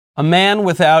A man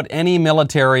without any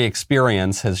military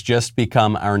experience has just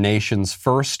become our nation's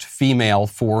first female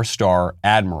four-star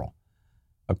admiral.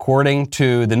 According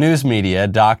to the news media,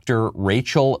 Dr.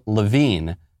 Rachel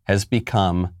Levine has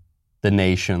become the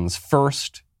nation's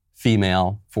first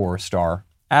female four-star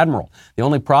admiral. The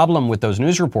only problem with those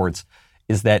news reports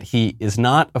is that he is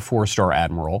not a four-star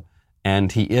admiral, and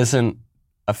he isn't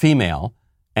a female,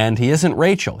 and he isn't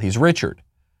Rachel, he's Richard.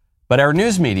 But our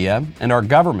news media and our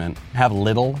government have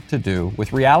little to do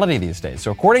with reality these days.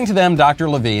 So according to them, Dr.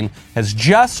 Levine has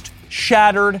just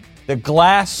shattered the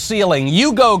glass ceiling.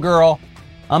 You go, girl.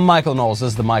 I'm Michael Knowles.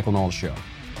 This is The Michael Knowles Show.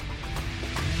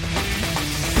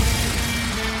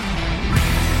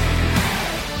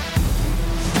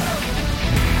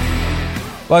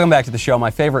 Welcome back to the show.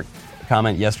 My favorite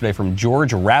comment yesterday from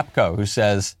George Rapko, who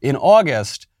says, in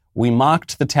August, we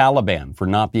mocked the Taliban for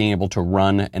not being able to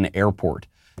run an airport.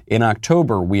 In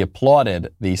October, we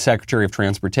applauded the Secretary of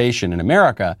Transportation in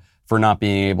America for not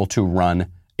being able to run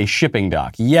a shipping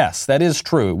dock. Yes, that is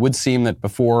true. It would seem that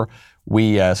before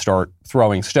we start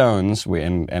throwing stones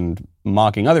and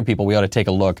mocking other people, we ought to take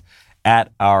a look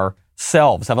at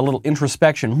ourselves, have a little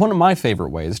introspection. One of my favorite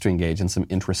ways to engage in some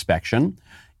introspection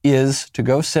is to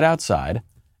go sit outside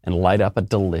and light up a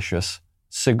delicious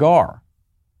cigar.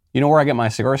 You know where I get my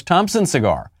cigars? Thompson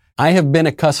Cigar. I have been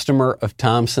a customer of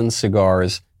Thompson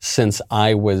Cigars since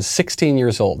I was 16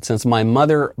 years old, since my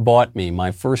mother bought me my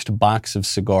first box of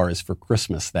cigars for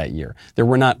Christmas that year. There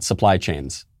were not supply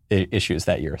chains issues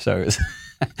that year, so it was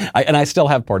and I still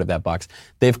have part of that box.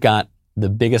 They've got the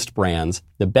biggest brands,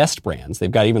 the best brands.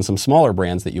 They've got even some smaller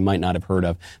brands that you might not have heard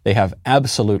of. They have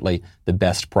absolutely the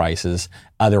best prices.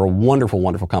 They're a wonderful,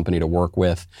 wonderful company to work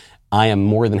with. I am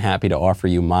more than happy to offer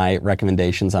you my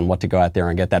recommendations on what to go out there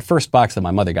and get. That first box that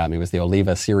my mother got me was the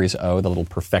Oliva Series O, the little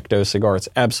Perfecto cigar. It's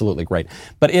absolutely great.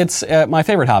 But it's my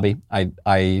favorite hobby.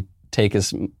 I take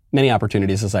as many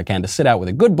opportunities as I can to sit out with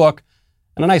a good book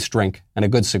and a nice drink and a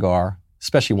good cigar,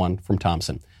 especially one from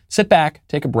Thompson. Sit back,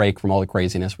 take a break from all the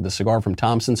craziness with a cigar from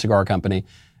Thompson Cigar Company.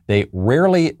 They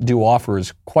rarely do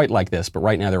offers quite like this, but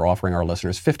right now they're offering our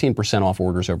listeners 15% off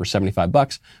orders over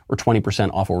 $75 or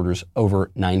 20% off orders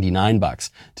over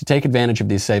 $99. To take advantage of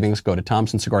these savings, go to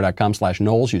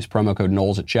thompsoncigar.com/Knowles. Use promo code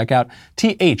Knowles at checkout.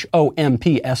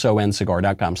 THOMPSON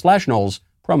cigar.com/Knowles.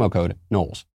 Promo code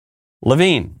Knowles.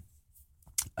 Levine.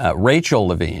 Rachel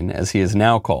Levine, as he is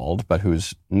now called, but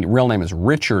whose real name is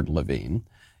Richard Levine,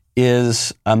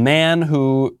 is a man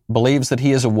who believes that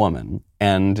he is a woman,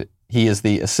 and he is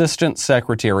the Assistant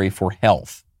Secretary for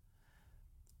Health.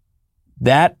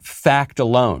 That fact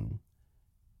alone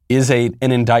is an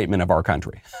indictment of our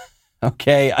country.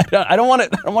 Okay, I don't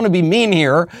want to be mean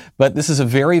here, but this is a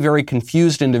very, very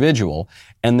confused individual,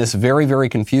 and this very, very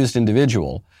confused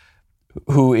individual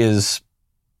who is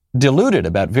deluded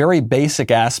about very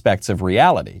basic aspects of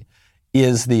reality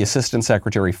is the Assistant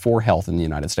Secretary for Health in the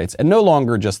United States, and no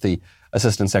longer just the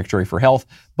Assistant Secretary for Health,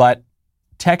 but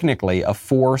technically a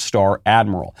four-star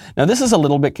admiral. Now, this is a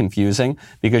little bit confusing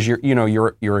because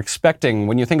you're expecting,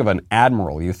 when you think of an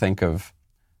admiral, you think of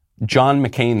John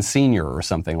McCain Sr. or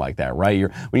something like that, right?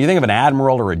 When you think of an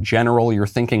admiral or a general, you're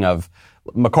thinking of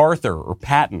MacArthur or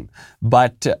Patton.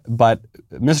 But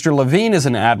Mr. Levine is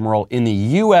an admiral in the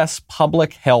U.S.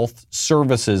 Public Health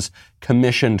Services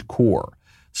Commissioned Corps.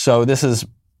 So this is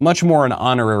much more an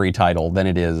honorary title than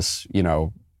it is,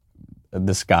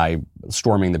 this guy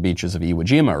storming the beaches of Iwo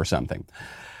Jima or something.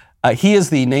 He is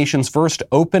the nation's first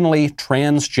openly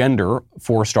transgender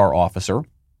four-star officer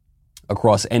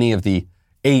across any of the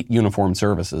 8 uniformed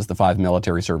services, the 5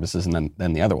 military services and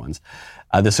then the other ones.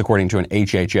 This according to an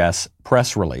HHS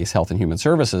press release, Health and Human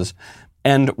Services.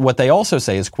 And what they also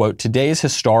say is, quote, today's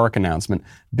historic announcement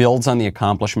builds on the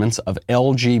accomplishments of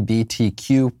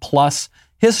LGBTQ plus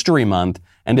History Month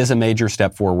and is a major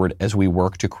step forward as we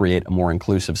work to create a more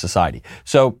inclusive society.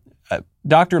 So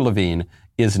Dr. Levine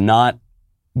is not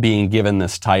being given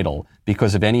this title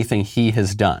because of anything he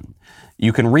has done.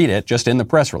 You can read it just in the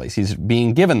press release. He's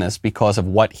being given this because of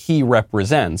what he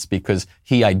represents, because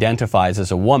he identifies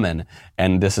as a woman,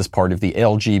 and this is part of the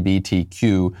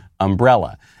LGBTQ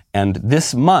umbrella. And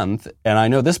this month, and I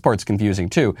know this part's confusing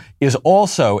too, is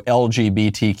also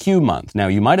LGBTQ month. Now,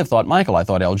 you might have thought, Michael, I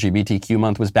thought LGBTQ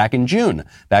month was back in June,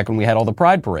 back when we had all the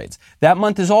pride parades. That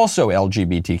month is also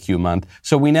LGBTQ month,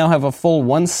 so we now have a full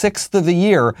 1/6 of the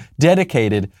year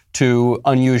dedicated to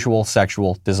unusual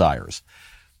sexual desires.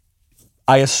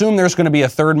 I assume there's going to be a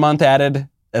third month added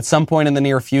at some point in the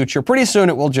near future. Pretty soon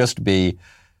it will just be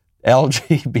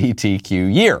LGBTQ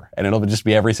year, and it'll just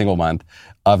be every single month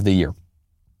of the year.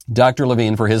 Dr.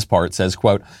 Levine, for his part, says,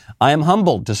 quote, I am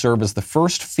humbled to serve as the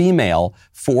first female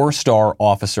 4-star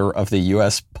officer of the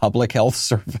U.S. Public Health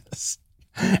Service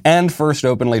and first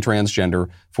openly transgender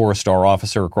 4-star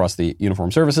officer across the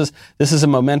uniformed services. This is a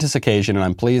momentous occasion, and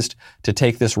I'm pleased to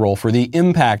take this role for the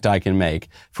impact I can make,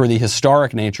 for the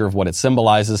historic nature of what it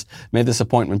symbolizes. May this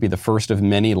appointment be the first of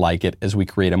many like it as we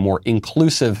create a more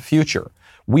inclusive future.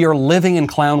 We are living in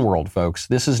clown world, folks.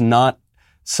 This is not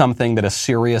something that a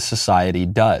serious society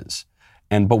does.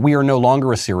 But we are no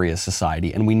longer a serious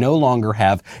society, and we no longer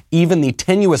have even the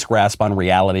tenuous grasp on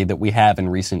reality that we have in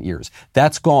recent years.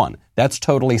 That's gone. That's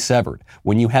totally severed.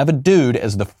 When you have a dude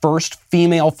as the first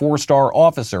female 4-star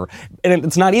officer, and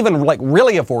it's not even like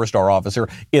really a 4-star officer,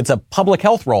 it's a public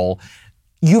health role,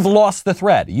 you've lost the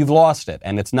thread. You've lost it.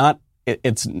 And it's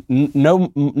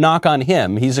no knock on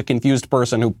him. He's a confused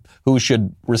person who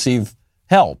should receive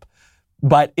help.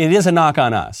 But it is a knock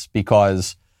on us,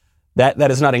 because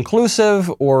that is not inclusive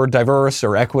or diverse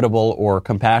or equitable or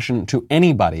compassionate to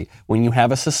anybody when you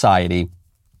have a society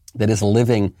that is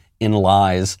living in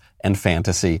lies and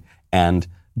fantasy and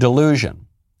delusion.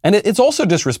 And it's also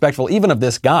disrespectful even of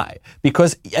this guy,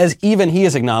 because as even he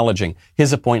is acknowledging,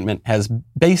 his appointment has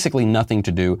basically nothing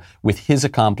to do with his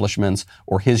accomplishments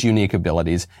or his unique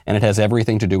abilities, and it has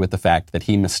everything to do with the fact that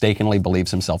he mistakenly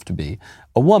believes himself to be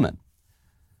a woman.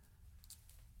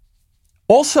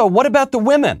 Also, what about the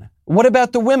women? What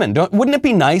about the women? Wouldn't it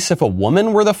be nice if a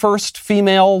woman were the first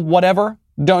female whatever?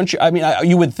 Don't you? I mean,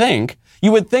 you would think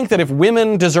that if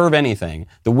women deserve anything,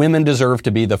 the women deserve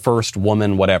to be the first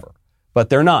woman whatever. But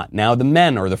they're not. Now the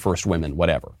men are the first women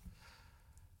whatever.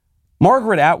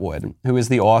 Margaret Atwood, who is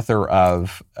the author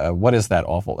of,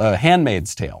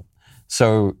 Handmaid's Tale.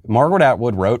 So Margaret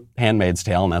Atwood wrote Handmaid's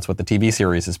Tale, and that's what the TV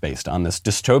series is based on, this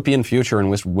dystopian future in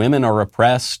which women are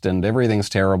oppressed and everything's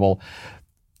terrible.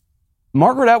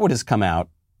 Margaret Atwood has come out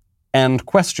and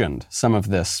questioned some of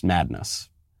this madness,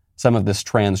 some of this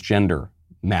transgender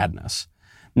madness.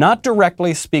 Not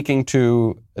directly speaking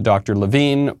to Dr.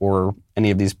 Levine or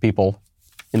any of these people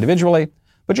individually,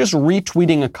 but just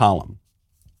retweeting a column.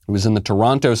 It was in the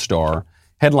Toronto Star.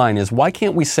 Headline is, why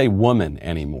can't we say woman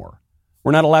anymore?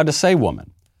 We're not allowed to say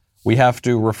woman. We have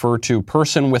to refer to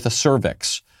person with a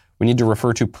cervix. We need to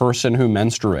refer to person who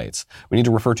menstruates. We need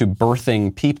to refer to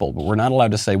birthing people, but we're not allowed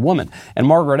to say woman. And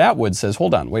Margaret Atwood says,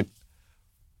 hold on, wait,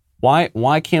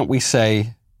 why can't we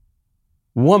say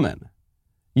woman?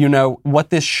 You know, what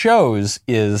this shows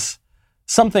is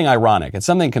something ironic. It's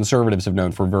something conservatives have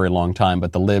known for a very long time,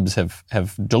 but the libs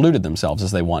have deluded themselves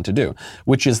as they want to do,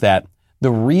 which is that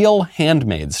the real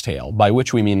Handmaid's Tale, by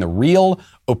which we mean the real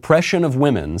oppression of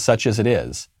women, such as it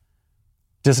is,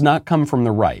 does not come from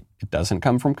the right. It doesn't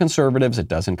come from conservatives. It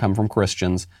doesn't come from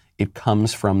Christians. It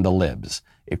comes from the libs.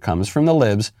 It comes from the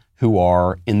libs who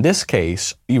are, in this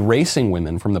case, erasing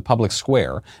women from the public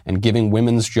square and giving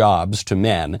women's jobs to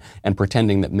men and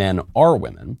pretending that men are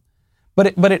women.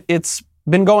 But it's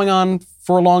been going on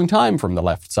for a long time from the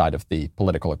left side of the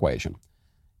political equation.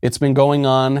 It's been going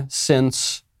on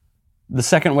since the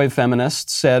second wave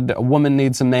feminists said a woman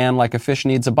needs a man like a fish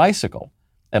needs a bicycle.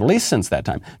 At least since that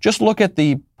time. Just look at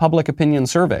the public opinion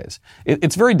surveys.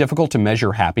 It's very difficult to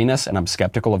measure happiness, and I'm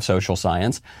skeptical of social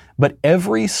science, but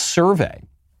every survey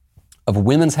of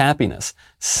women's happiness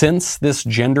since this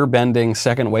gender-bending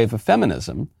second wave of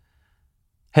feminism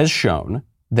has shown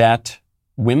that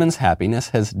women's happiness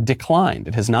has declined.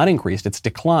 It has not increased, it's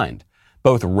declined,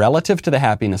 both relative to the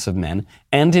happiness of men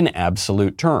and in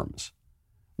absolute terms.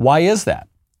 Why is that?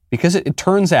 Because it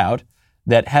turns out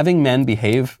that having women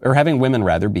behave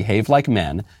like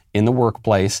men in the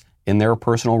workplace, in their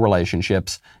personal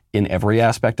relationships, in every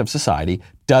aspect of society,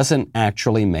 doesn't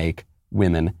actually make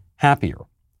women happier.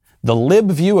 The lib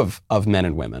view of men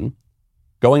and women,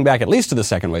 going back at least to the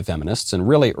second wave feminists and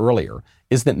really earlier,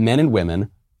 is that men and women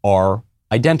are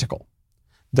identical.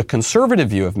 The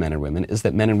conservative view of men and women is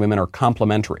that men and women are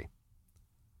complementary.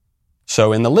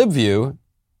 So in the lib view,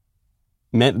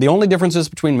 the only differences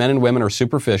between men and women are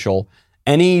superficial.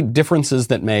 Any differences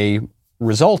that may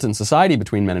result in society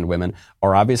between men and women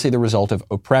are obviously the result of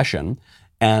oppression,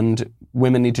 and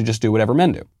women need to just do whatever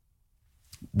men do.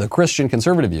 The Christian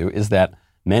conservative view is that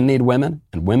men need women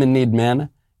and women need men,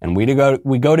 and we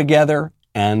go together,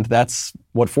 and that's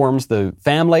what forms the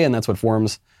family, and that's what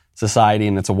forms society,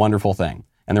 and it's a wonderful thing.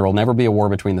 And there will never be a war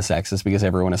between the sexes because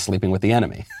everyone is sleeping with the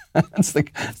enemy. It's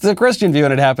the Christian view,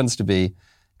 and it happens to be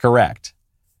correct.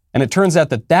 And it turns out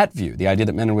that view, the idea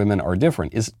that men and women are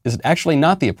different, is actually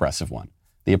not the oppressive one.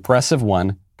 The oppressive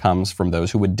one comes from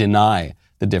those who would deny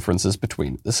the differences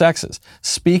between the sexes.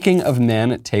 Speaking of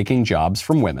men taking jobs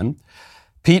from women,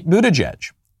 Pete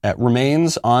Buttigieg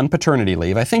remains on paternity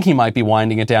leave. I think he might be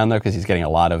winding it down, though, because he's getting a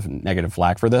lot of negative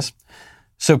flack for this.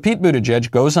 So Pete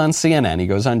Buttigieg goes on CNN, he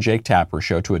goes on Jake Tapper's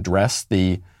show to address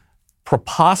the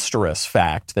preposterous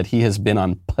fact that he has been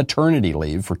on paternity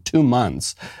leave for 2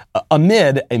 months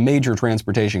amid a major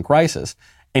transportation crisis.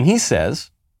 And he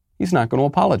says he's not going to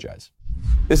apologize.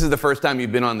 This is the first time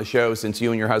you've been on the show since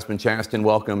you and your husband Chasten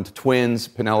welcomed twins,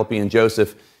 Penelope and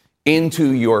Joseph,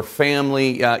 into your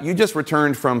family. You just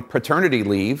returned from paternity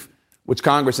leave, which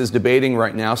Congress is debating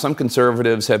right now. Some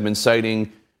conservatives have been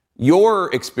citing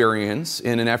your experience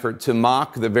in an effort to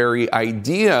mock the very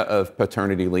idea of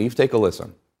paternity leave. Take a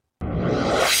listen.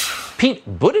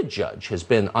 Pete Buttigieg has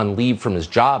been on leave from his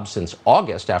job since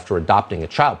August after adopting a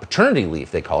child. Paternity leave,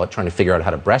 they call it, trying to figure out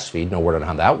how to breastfeed. No word on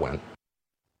how that went.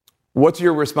 What's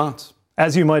your response?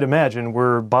 As you might imagine,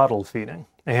 we're bottle feeding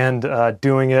and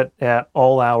doing it at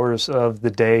all hours of the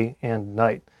day and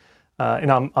night.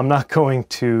 And I'm not going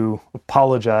to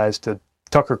apologize to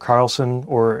Tucker Carlson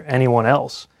or anyone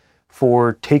else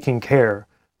for taking care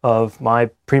of my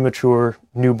premature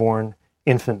newborn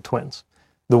infant twins.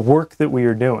 The work that we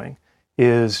are doing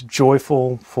is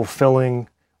joyful, fulfilling,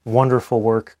 wonderful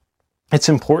work. It's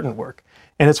important work.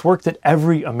 And it's work that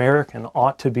every American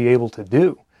ought to be able to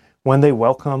do when they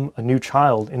welcome a new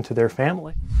child into their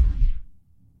family.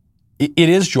 It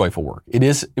is joyful work. It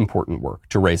is important work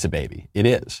to raise a baby. It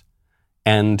is.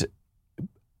 And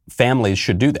families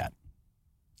should do that.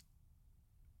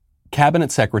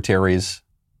 Cabinet secretaries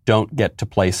don't get to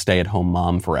play stay-at-home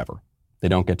mom forever. They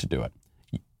don't get to do it.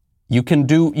 You can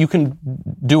do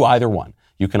either one.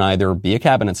 You can either be a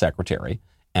cabinet secretary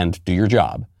and do your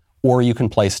job, or you can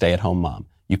play stay-at-home mom.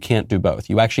 You can't do both.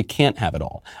 You actually can't have it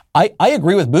all. I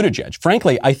agree with Buttigieg.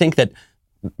 Frankly, I think that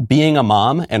being a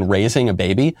mom and raising a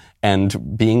baby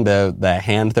and being the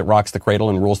hand that rocks the cradle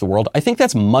and rules the world, I think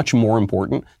that's much more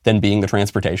important than being the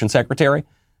transportation secretary.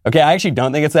 Okay, I actually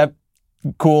don't think it's that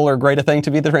cool or great a thing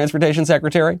to be the transportation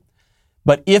secretary.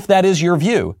 But if that is your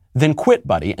view, then quit,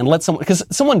 buddy, and let someone, because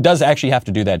someone does actually have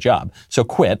to do that job. So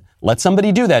quit, let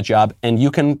somebody do that job, and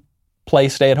you can play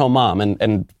stay-at-home mom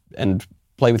and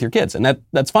play with your kids. And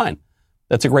that's fine.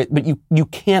 That's a great, but you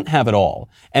can't have it all.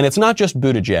 And it's not just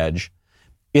Buttigieg.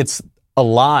 It's a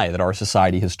lie that our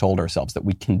society has told ourselves, that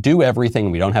we can do everything,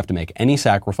 we don't have to make any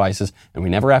sacrifices, and we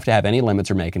never have to have any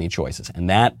limits or make any choices. And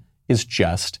that is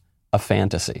just a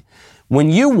fantasy.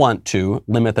 When you want to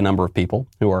limit the number of people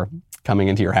who are coming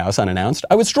into your house unannounced,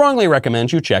 I would strongly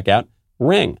recommend you check out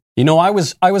Ring. You know, I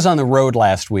was on the road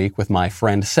last week with my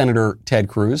friend Senator Ted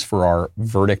Cruz for our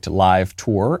Verdict Live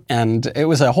tour, and it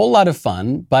was a whole lot of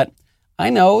fun, but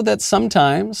I know that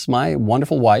sometimes my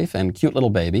wonderful wife and cute little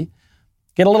baby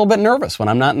get a little bit nervous when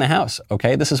I'm not in the house,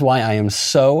 okay? This is why I am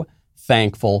so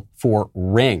thankful for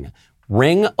Ring.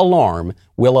 Ring Alarm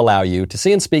will allow you to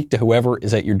see and speak to whoever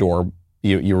is at your door.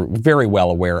 You're very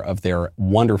well aware of their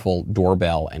wonderful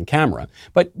doorbell and camera,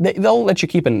 but they'll let you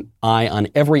keep an eye on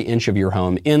every inch of your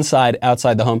home, inside,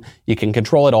 outside the home. You can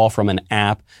control it all from an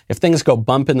app. If things go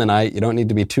bump in the night, you don't need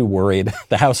to be too worried.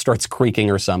 The house starts creaking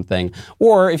or something.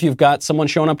 Or if you've got someone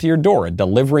showing up to your door, a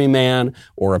delivery man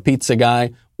or a pizza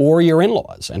guy, or your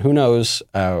in-laws, and who knows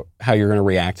how you're going to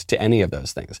react to any of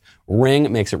those things.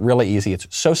 Ring makes it really easy. It's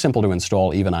so simple to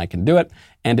install, even I can do it,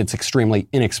 and it's extremely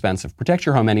inexpensive. Protect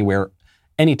your home anywhere,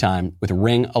 anytime with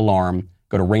Ring Alarm.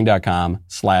 Go to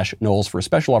ring.com/Knowles for a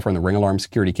special offer on the Ring Alarm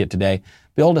Security Kit today.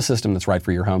 Build a system that's right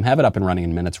for your home. Have it up and running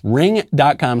in minutes.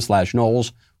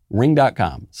 Ring.com/Knowles.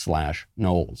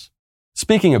 Ring.com/Knowles.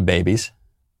 Speaking of babies,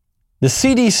 the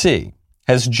CDC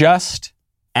has just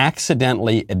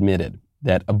accidentally admitted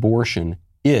that abortion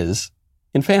is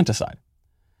infanticide.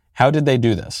 How did they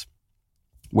do this?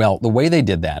 Well, the way they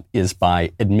did that is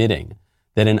by admitting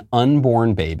that an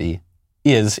unborn baby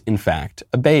is, in fact,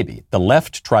 a baby. The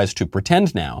left tries to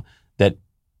pretend now that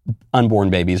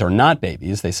unborn babies are not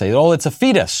babies. They say, oh, it's a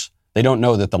fetus. They don't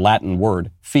know that the Latin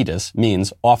word fetus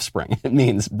means offspring. It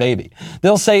means baby.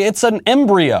 They'll say it's an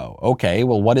embryo. Okay,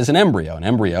 well, what is an embryo? An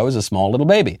embryo is a small little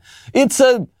baby.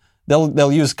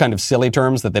 They'll use kind of silly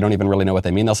terms that they don't even really know what they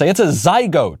mean. They'll say it's a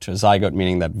zygote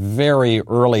meaning that very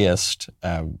earliest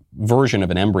version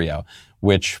of an embryo,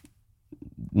 which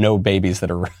no babies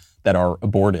that are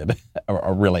aborted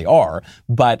really are.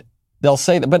 But they'll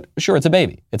say that, but sure, it's a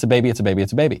baby. It's a baby, it's a baby,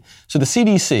 it's a baby. So the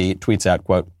CDC tweets out,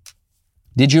 quote,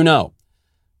 "Did you know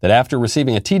that after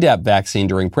receiving a Tdap vaccine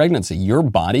during pregnancy, your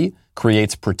body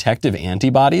creates protective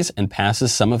antibodies and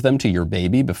passes some of them to your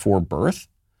baby before birth?"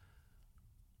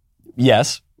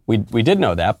 Yes, we did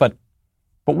know that, but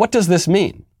what does this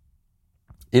mean?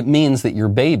 It means that your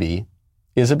baby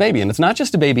is a baby, and it's not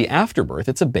just a baby after birth,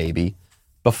 it's a baby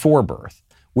before birth.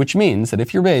 which means that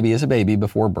if your baby is a baby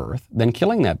before birth, then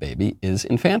killing that baby is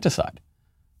infanticide.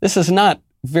 This is not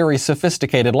very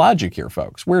sophisticated logic here,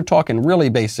 folks. We're talking really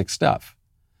basic stuff.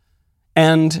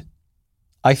 And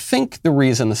I think the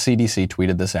reason the CDC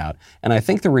tweeted this out, and I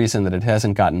think the reason that it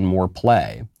hasn't gotten more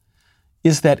play,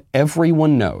 is that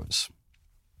everyone knows,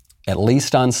 at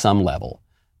least on some level,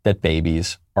 that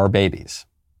babies are babies.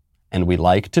 And we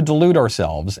like to delude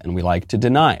ourselves and we like to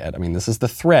deny it. I mean, this is the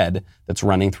thread that's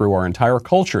running through our entire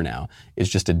culture now, is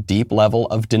just a deep level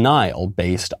of denial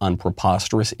based on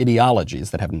preposterous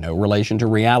ideologies that have no relation to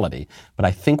reality. But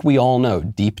I think we all know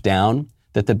deep down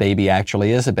that the baby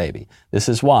actually is a baby. This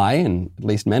is why, in at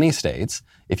least many states,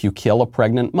 if you kill a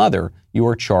pregnant mother, you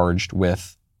are charged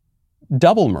with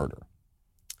double murder.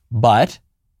 But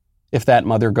if that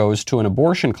mother goes to an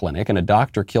abortion clinic and a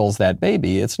doctor kills that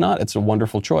baby, it's a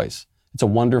wonderful choice. It's a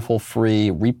wonderful,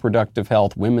 free, reproductive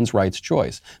health, women's rights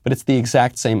choice. But it's the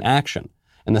exact same action.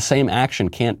 And the same action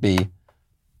can't be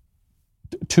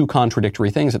two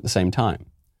contradictory things at the same time.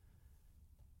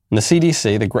 And the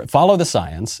CDC, follow the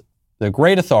science, the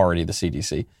great authority of the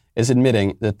CDC, is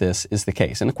admitting that this is the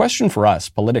case. And the question for us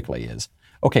politically is,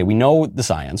 okay, we know the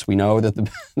science, we know that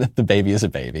the baby is a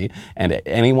baby, and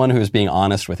anyone who's being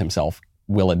honest with himself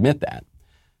will admit that.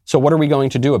 So what are we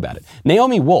going to do about it?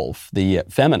 Naomi Wolf, the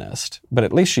feminist, but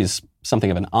at least she's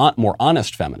something of a more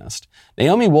honest feminist,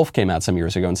 Naomi Wolf came out some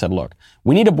years ago and said, look,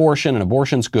 we need abortion, and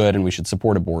abortion's good, and we should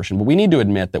support abortion, but we need to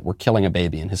admit that we're killing a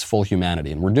baby in his full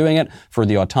humanity, and we're doing it for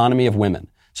the autonomy of women,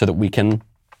 so that we can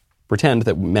pretend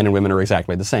that men and women are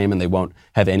exactly the same, and they won't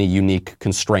have any unique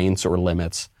constraints or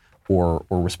limits or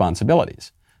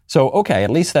responsibilities. So, okay, at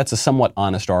least that's a somewhat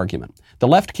honest argument. The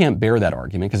left can't bear that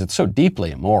argument because it's so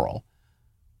deeply immoral.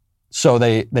 So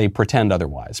they pretend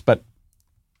otherwise. But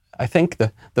I think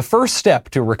the first step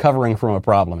to recovering from a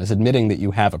problem is admitting that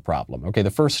you have a problem. Okay, the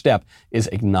first step is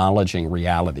acknowledging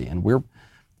reality. And we're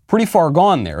pretty far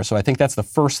gone there. So I think that's the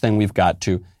first thing we've got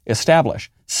to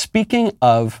establish. Speaking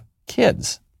of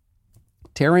kids,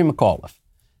 Terry McAuliffe,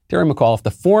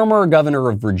 the former governor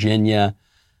of Virginia,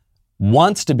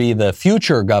 wants to be the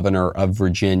future governor of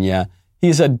Virginia.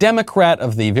 He's a Democrat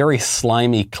of the very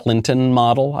slimy Clinton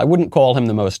model. I wouldn't call him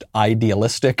the most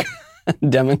idealistic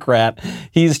Democrat.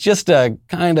 He's just a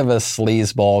kind of a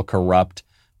sleazeball, corrupt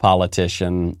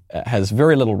politician, has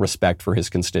very little respect for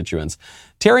his constituents.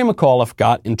 Terry McAuliffe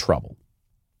got in trouble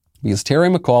because Terry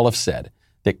McAuliffe said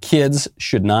that kids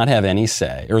should not have any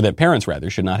say, or that parents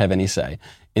rather should not have any say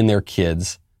in their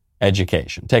kids'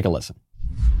 education. Take a listen.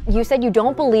 You said you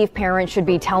don't believe parents should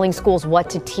be telling schools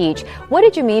what to teach. What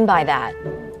did you mean by that?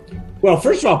 Well,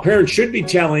 first of all, parents should be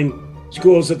telling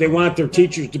schools that they want their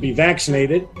teachers to be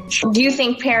vaccinated. Do you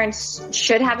think parents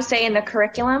should have a say in the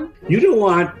curriculum? You don't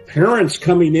want parents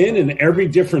coming in every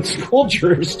different school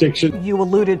jurisdiction. You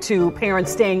alluded to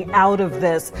parents staying out of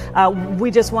this.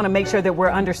 We just want to make sure that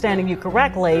we're understanding you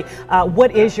correctly.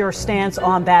 What is your stance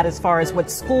on that as far as what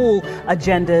school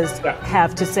agendas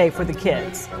have to say for the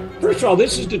kids? First of all,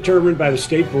 this is determined by the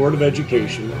State Board of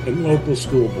Education and local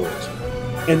school boards.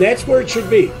 And that's where it should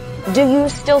be. Do you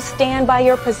still stand by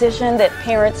your position that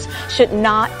parents should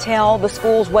not tell the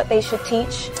schools what they should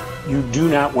teach? You do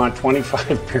not want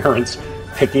 25 parents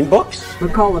picking books.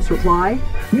 McAuliffe's reply?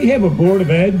 We have a Board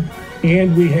of Ed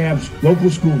and we have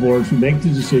local school boards who make the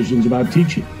decisions about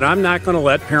teaching. I'm not going to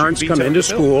let parents come into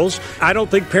schools. I don't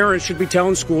think parents should be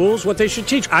telling schools what they should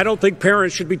teach. I don't think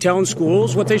parents should be telling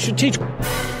schools what they should teach.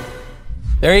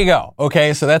 There you go.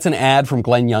 Okay, so that's an ad from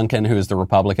Glenn Youngkin, who is the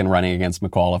Republican running against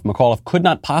McAuliffe. McAuliffe could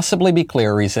not possibly be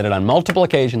clearer. He said it on multiple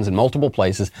occasions in multiple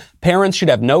places. Parents should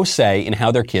have no say in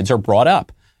how their kids are brought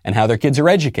up and how their kids are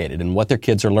educated and what their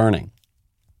kids are learning.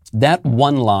 That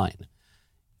one line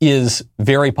is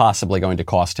very possibly going to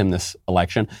cost him this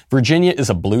election. Virginia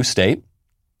is a blue state.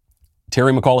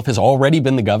 Terry McAuliffe has already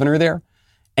been the governor there,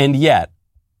 and yet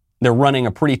they're running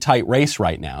a pretty tight race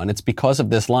right now, and it's because of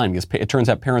this line, because it turns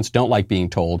out parents don't like being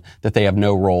told that they have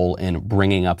no role in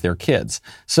bringing up their kids.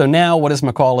 So now what is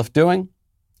McAuliffe doing?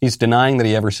 He's denying that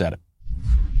he ever said it.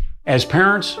 As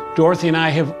parents, Dorothy and I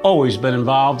have always been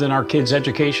involved in our kids'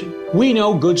 education. We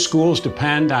know good schools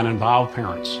depend on involved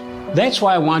parents. That's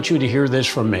why I want you to hear this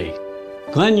from me.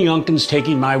 Glenn Youngkin's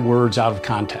taking my words out of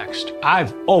context.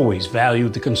 I've always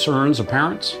valued the concerns of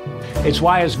parents. It's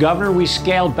why as governor we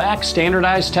scaled back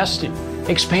standardized testing,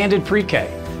 expanded pre-K,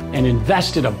 and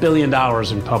invested $1 billion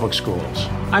in public schools.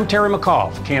 I'm Terry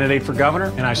McAuliffe, candidate for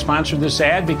governor, and I sponsored this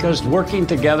ad because working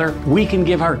together, we can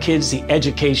give our kids the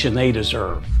education they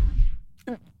deserve.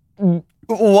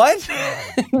 What?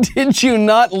 Did you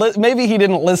not maybe he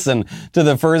didn't listen to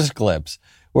the first clips.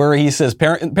 where he says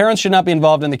parents should not be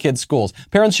involved in the kids' schools.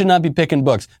 Parents should not be picking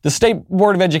books. The State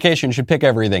Board of Education should pick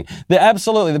everything.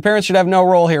 Absolutely, the parents should have no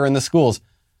role here in the schools.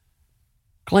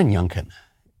 Glenn Youngkin,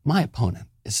 my opponent,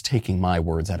 is taking my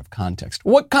words out of context.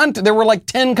 What context? There were like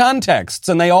 10 contexts,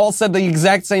 and they all said the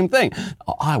exact same thing.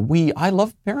 I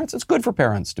love parents. It's good for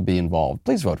parents to be involved.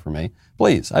 Please vote for me.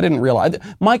 Please. I didn't realize.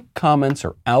 My comments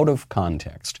are out of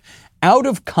context. Out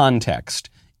of context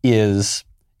is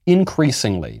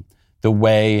increasingly the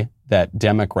way that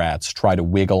Democrats try to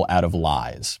wiggle out of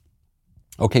lies.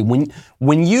 Okay,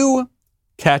 when you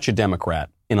catch a Democrat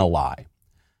in a lie,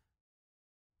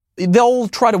 they'll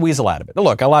try to weasel out of it.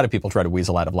 Look, a lot of people try to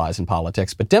weasel out of lies in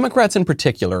politics, but Democrats in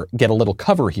particular get a little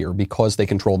cover here because they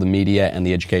control the media and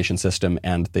the education system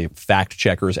and the fact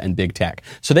checkers and big tech.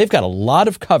 So they've got a lot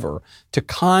of cover to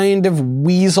kind of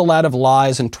weasel out of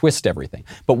lies and twist everything.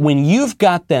 But when you've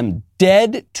got them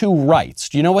dead to rights,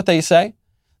 do you know what they say?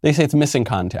 They say it's missing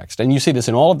context. And you see this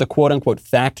in all of the quote-unquote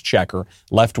fact-checker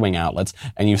left-wing outlets,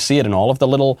 and you see it in all of the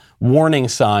little warning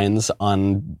signs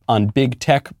on big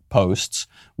tech posts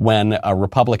when a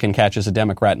Republican catches a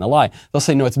Democrat in a lie. They'll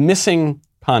say, no, it's missing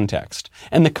context.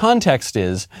 And the context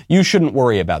is, you shouldn't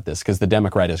worry about this because the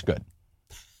Democrat is good.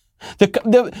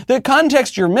 The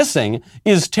context you're missing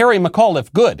is Terry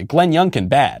McAuliffe good, Glenn Youngkin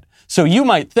bad. So you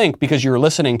might think, because you're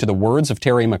listening to the words of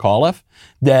Terry McAuliffe,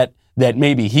 that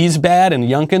maybe he's bad and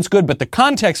Youngkin's good, but the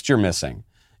context you're missing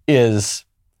is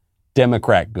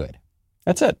Democrat good.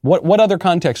 That's it. What other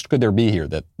context could there be here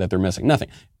that they're missing? Nothing.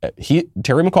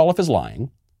 Terry McAuliffe is lying.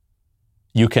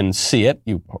 You can see it.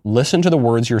 You listen to the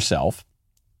words yourself.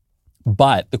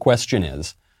 But the question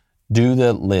is, do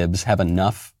the libs have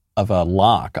enough of a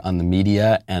lock on the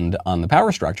media and on the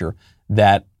power structure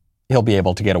that he'll be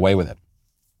able to get away with it?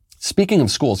 Speaking of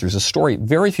schools, there's a story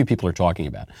very few people are talking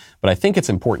about, but I think it's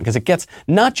important because it gets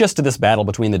not just to this battle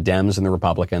between the Dems and the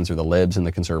Republicans or the libs and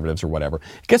the conservatives or whatever.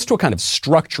 It gets to a kind of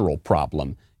structural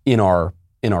problem in our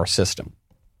system.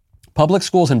 Public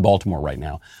schools in Baltimore right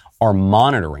now are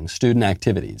monitoring student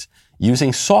activities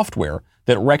using software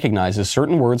that recognizes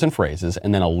certain words and phrases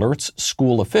and then alerts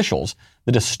school officials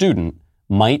that a student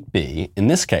might be, in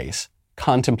this case,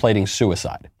 contemplating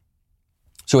suicide.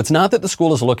 So it's not that the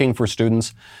school is looking for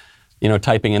students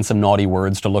typing in some naughty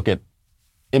words to look at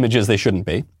images they shouldn't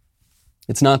be.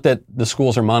 It's not that the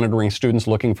schools are monitoring students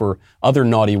looking for other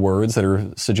naughty words that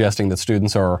are suggesting that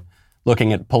students are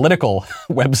looking at political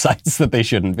websites that they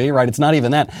shouldn't be, right? It's not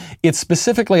even that. It's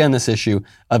specifically on this issue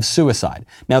of suicide.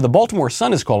 Now, the Baltimore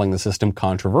Sun is calling the system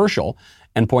controversial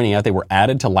and pointing out they were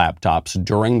added to laptops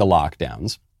during the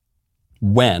lockdowns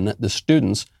when the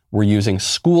students were using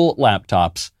school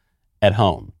laptops at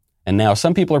home. And now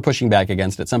some people are pushing back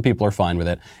against it. Some people are fine with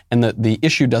it. And the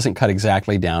issue doesn't cut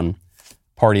exactly down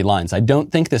party lines. I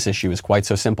don't think this issue is quite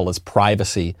so simple as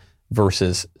privacy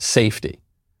versus safety.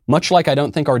 Much like I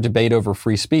don't think our debate over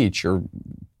free speech or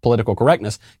political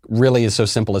correctness really is so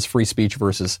simple as free speech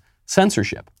versus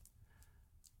censorship.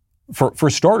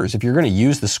 For starters, if you're going to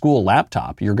use the school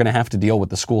laptop, you're going to have to deal with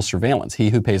the school surveillance.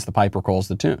 He who pays the piper calls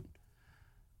the tune.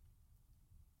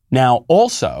 Now,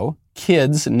 also,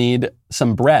 kids need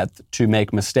some breadth to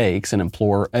make mistakes and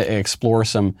explore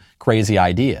some crazy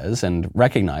ideas and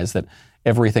recognize that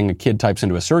everything a kid types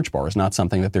into a search bar is not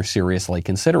something that they're seriously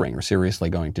considering or seriously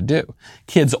going to do.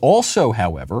 Kids also,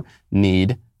 however,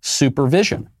 need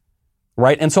supervision,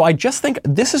 right? And so I just think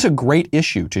this is a great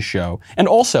issue to show. And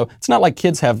also, it's not like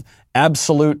kids have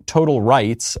absolute total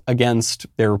rights against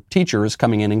their teachers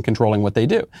coming in and controlling what they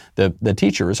do. The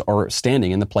teachers are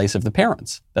standing in the place of the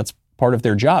parents. That's part of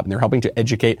their job, and they're helping to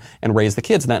educate and raise the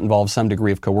kids, and that involves some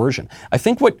degree of coercion. I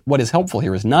think what is helpful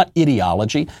here is not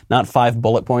ideology, not 5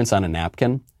 bullet points on a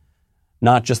napkin,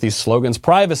 not just these slogans,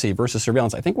 privacy versus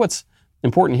surveillance. I think what's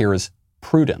important here is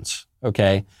prudence,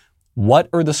 okay? What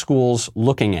are the schools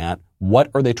looking at? What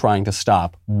are they trying to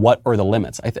stop? What are the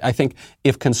limits? I think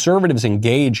if conservatives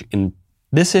engage in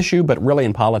this issue, but really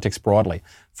in politics broadly,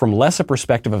 from less a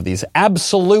perspective of these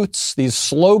absolutes, these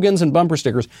slogans and bumper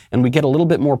stickers, and we get a little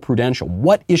bit more prudential.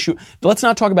 What issue? Let's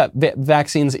not talk about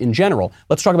vaccines in general.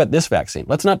 Let's talk about this vaccine.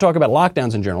 Let's not talk about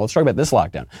lockdowns in general. Let's talk about this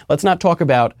lockdown. Let's not talk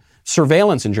about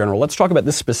surveillance in general. Let's talk about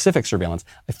this specific surveillance.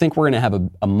 I think we're going to have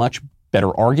a much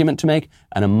better argument to make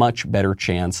and a much better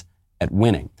chance at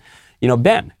winning.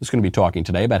 Ben is going to be talking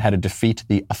today about how to defeat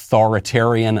the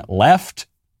authoritarian left.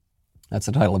 That's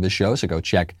the title of his show, so go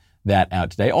check that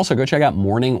out today. Also, go check out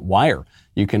Morning Wire.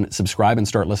 You can subscribe and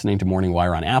start listening to Morning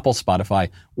Wire on Apple, Spotify,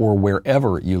 or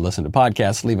wherever you listen to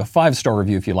podcasts. Leave a 5-star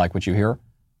review if you like what you hear.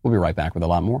 We'll be right back with a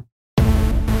lot more.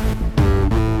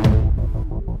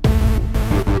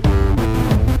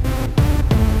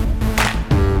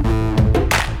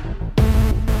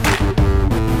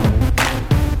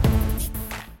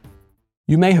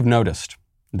 You may have noticed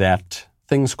that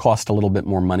things cost a little bit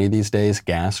more money these days.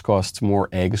 Gas costs more,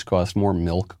 eggs cost more,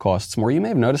 milk costs more. You may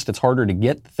have noticed it's harder to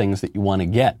get the things that you want to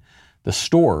get. The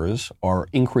stores are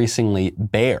increasingly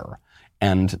bare,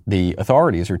 and the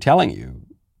authorities are telling you,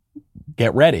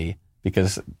 get ready,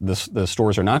 because the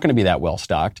stores are not going to be that well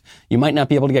stocked. You might not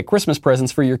be able to get Christmas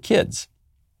presents for your kids.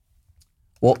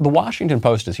 Well, the Washington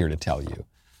Post is here to tell you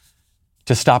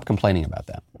to stop complaining about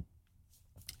that.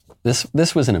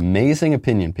 This was an amazing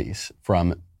opinion piece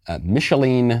from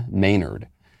Micheline Maynard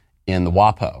in the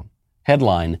WAPO.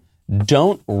 Headline,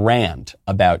 "Don't rant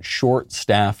about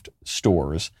short-staffed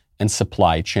stores and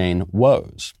supply chain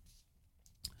woes."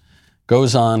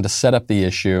 Goes on to set up the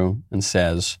issue and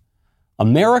says,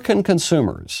 American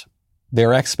consumers,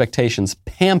 their expectations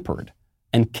pampered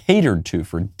and catered to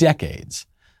for decades,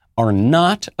 are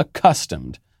not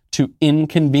accustomed to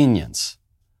inconvenience.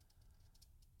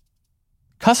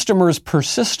 Customers'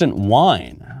 persistent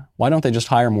whine, why don't they just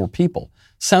hire more people,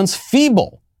 sounds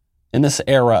feeble in this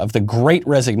era of the Great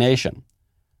Resignation,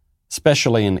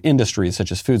 especially in industries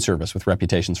such as food service with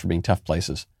reputations for being tough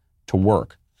places to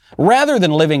work. Rather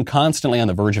than living constantly on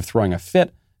the verge of throwing a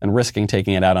fit and risking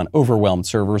taking it out on overwhelmed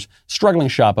servers, struggling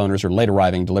shop owners, or late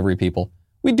arriving delivery people,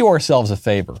 we do ourselves a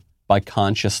favor by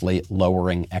consciously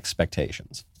lowering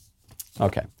expectations.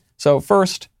 Okay, so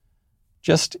first,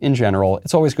 just in general,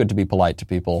 it's always good to be polite to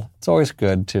people. It's always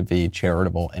good to be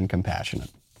charitable and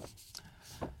compassionate.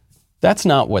 That's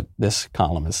not what this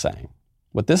column is saying.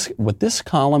 What this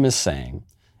column is saying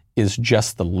is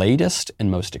just the latest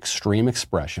and most extreme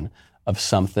expression of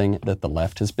something that the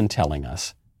left has been telling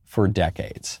us for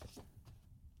decades.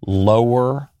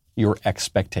 Lower your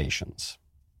expectations.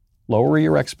 Lower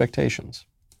your expectations.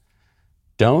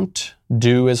 Don't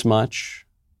do as much.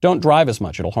 Don't drive as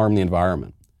much. It'll harm the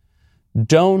environment.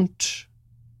 Don't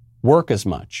work as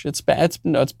much. It's bad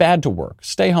to work.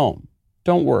 Stay home.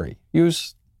 Don't worry.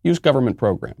 Use government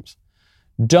programs.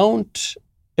 Don't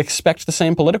expect the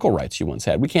same political rights you once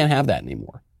had. We can't have that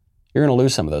anymore. You're going to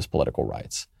lose some of those political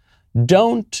rights.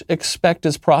 Don't expect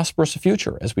as prosperous a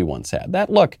future as we once had.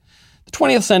 Look, the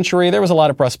 20th century, there was a lot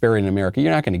of prosperity in America.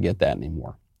 You're not going to get that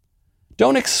anymore.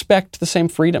 Don't expect the same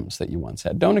freedoms that you once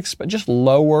had. Just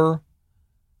lower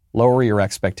your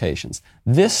expectations.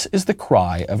 This is the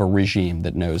cry of a regime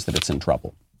that knows that it's in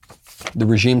trouble. The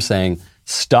regime saying,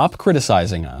 stop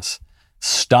criticizing us,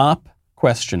 stop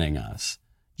questioning us,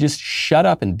 just shut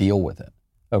up and deal with it,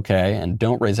 okay? And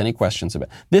don't raise any questions about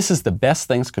it. This is the best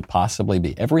things could possibly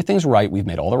be. Everything's right. We've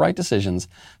made all the right decisions.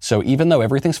 So even though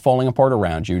everything's falling apart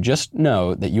around you, just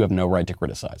know that you have no right to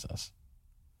criticize us.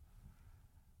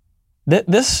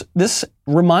 This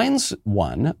reminds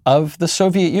one of the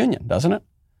Soviet Union, doesn't it?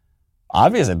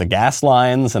 Obviously, the gas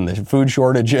lines and the food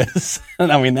shortages,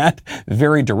 I mean, that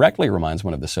very directly reminds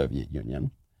one of the Soviet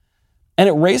Union. And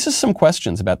it raises some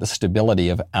questions about the stability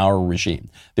of our regime.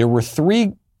 There were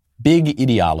three big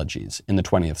ideologies in the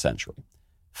 20th century: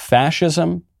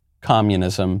 fascism,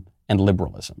 communism, and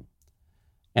liberalism.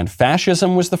 And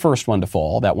fascism was the first one to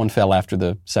fall. That one fell after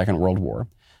the Second World War.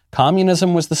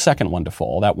 Communism was the second one to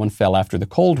fall. That one fell after the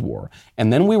Cold War.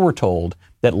 And then we were told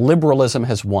that liberalism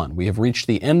has won. We have reached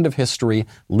the end of history.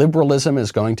 Liberalism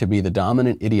is going to be the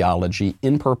dominant ideology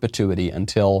in perpetuity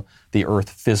until the earth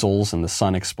fizzles and the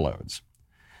sun explodes.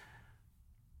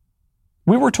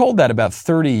 We were told that about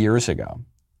 30 years ago.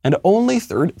 And only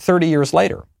 30 years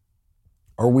later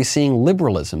are we seeing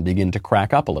liberalism begin to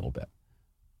crack up a little bit.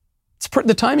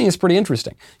 The timing is pretty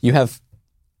interesting. You have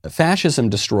fascism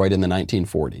destroyed in the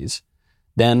 1940s.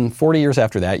 Then 40 years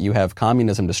after that, you have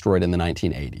communism destroyed in the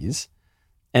 1980s.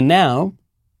 And now,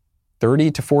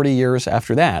 30 to 40 years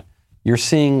after that, you're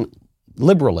seeing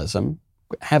liberalism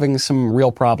having some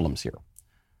real problems here.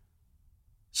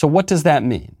 So what does that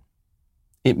mean?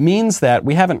 It means that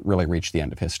we haven't really reached the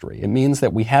end of history. It means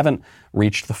that we haven't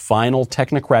reached the final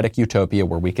technocratic utopia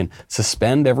where we can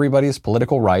suspend everybody's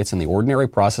political rights in the ordinary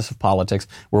process of politics,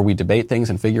 where we debate things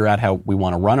and figure out how we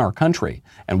want to run our country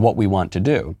and what we want to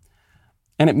do.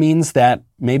 And it means that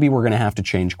maybe we're going to have to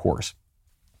change course.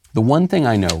 The one thing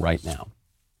I know right now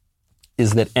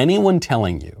is that anyone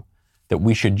telling you that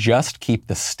we should just keep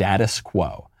the status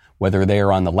quo, whether they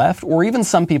are on the left or even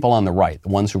some people on the right, the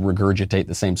ones who regurgitate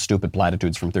the same stupid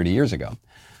platitudes from 30 years ago.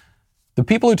 The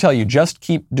people who tell you just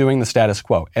keep doing the status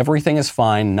quo, everything is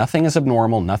fine, nothing is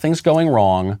abnormal, nothing's going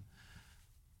wrong,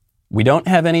 we don't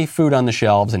have any food on the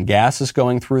shelves and gas is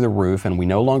going through the roof and we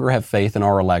no longer have faith in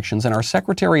our elections and our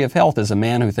Secretary of Health is a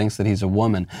man who thinks that he's a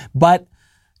woman. But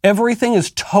Everything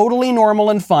is totally normal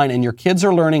and fine, and your kids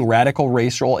are learning radical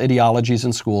racial ideologies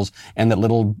in schools, and that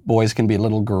little boys can be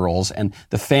little girls, and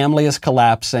the family is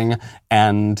collapsing,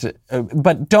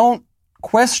 but don't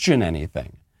question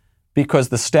anything, because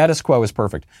the status quo is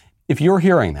perfect. If you're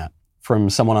hearing that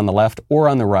from someone on the left or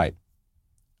on the right,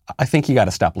 I think you got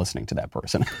to stop listening to that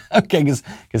person, okay?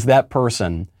 Because that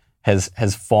person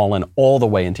has fallen all the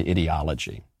way into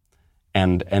ideology,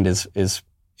 and is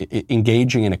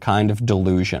engaging in a kind of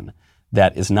delusion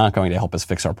that is not going to help us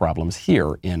fix our problems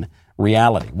here in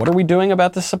reality. What are we doing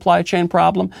about this supply chain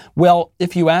problem? Well,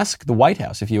 if you ask the White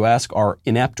House, if you ask our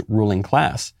inept ruling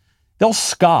class, they'll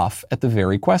scoff at the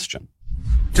very question.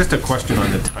 Just a question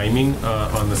on the timing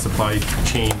on the supply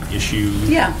chain issue,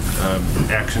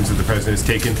 actions that the president has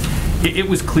taken. It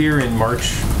was clear in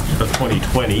March of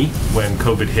 2020 when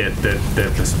COVID hit that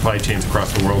the supply chains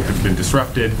across the world had been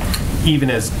disrupted. Even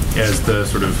as the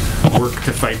sort of work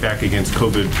to fight back against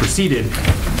COVID proceeded,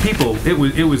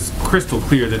 it was crystal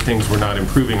clear that things were not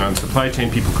improving on supply chain.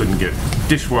 People couldn't get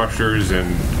dishwashers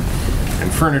and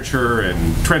furniture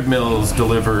and treadmills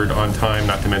delivered on time,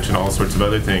 not to mention all sorts of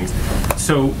other things.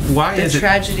 So why is the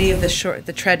tragedy of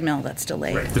the treadmill that's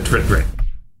delayed? Right,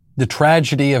 the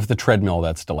tragedy of the treadmill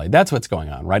that's delayed. That's what's going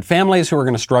on, right? Families who are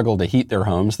going to struggle to heat their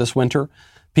homes this winter,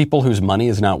 people whose money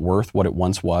is not worth what it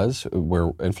once was,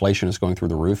 where inflation is going through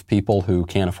the roof, people who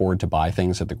can't afford to buy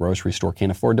things at the grocery store,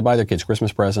 can't afford to buy their kids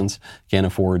Christmas presents, can't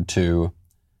afford to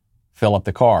fill up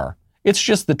the car. It's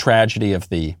just the tragedy of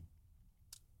the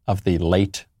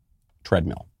late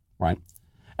treadmill, right?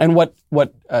 And what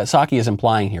Psaki is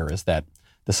implying here is that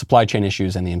the supply chain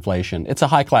issues and the inflation, it's a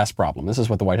high-class problem. This is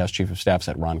what the White House Chief of Staff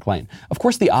said, Ron Klain. Of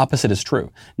course, the opposite is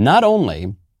true. Not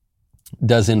only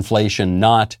does inflation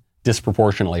not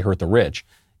disproportionately hurt the rich,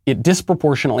 it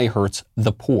disproportionately hurts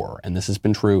the poor. And this has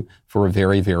been true for a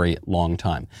very, very long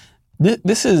time.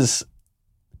 This is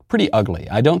pretty ugly.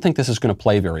 I don't think this is going to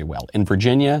play very well in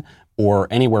Virginia or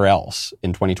anywhere else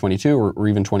in 2022 or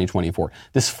even 2024.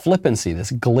 This flippancy,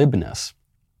 this glibness.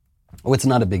 Oh, it's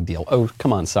not a big deal. Oh,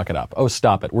 come on, suck it up. Oh,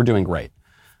 stop it. We're doing great.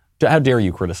 How dare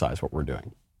you criticize what we're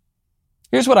doing?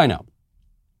 Here's what I know.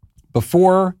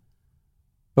 Before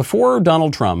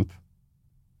Donald Trump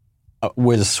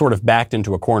was sort of backed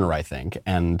into a corner, I think,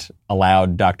 and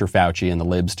allowed Dr. Fauci and the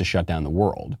libs to shut down the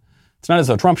world. It's not as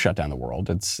though Trump shut down the world.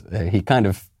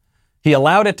 He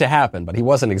allowed it to happen, but he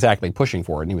wasn't exactly pushing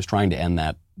for it, and he was trying to end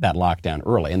that lockdown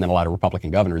early. And then a lot of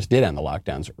Republican governors did end the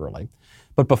lockdowns early.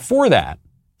 But before that,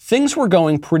 things were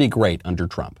going pretty great under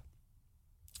Trump.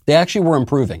 They actually were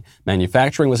improving.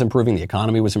 Manufacturing was improving. The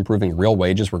economy was improving. Real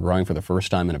wages were growing for the first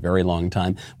time in a very long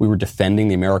time. We were defending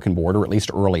the American border, at least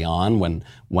early on,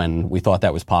 when we thought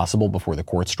that was possible, before the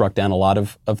court struck down a lot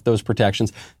of those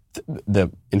protections.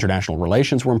 The international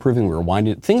relations were improving. We were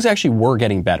winding. Things actually were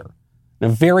getting better in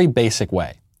a very basic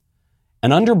way.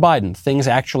 And under Biden, things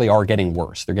actually are getting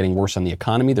worse. They're getting worse on the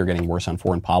economy. They're getting worse on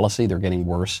foreign policy. They're getting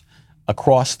worse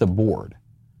across the board.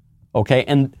 Okay?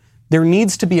 And there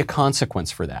needs to be a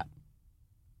consequence for that.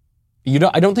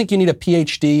 I don't think you need a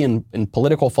PhD in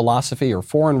political philosophy or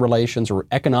foreign relations or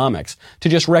economics to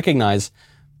just recognize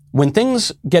when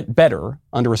things get better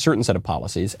under a certain set of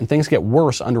policies and things get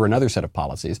worse under another set of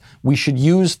policies, we should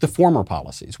use the former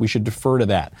policies. We should defer to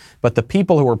that. But the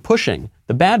people who are pushing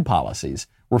the bad policies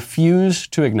refuse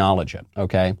to acknowledge it,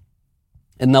 okay?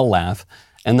 And they'll laugh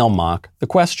and they'll mock the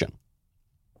question.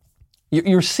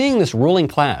 You're seeing this ruling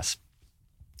class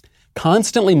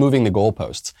constantly moving the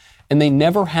goalposts, and they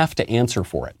never have to answer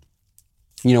for it.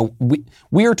 You know,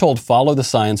 we are told, follow the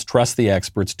science, trust the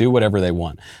experts, do whatever they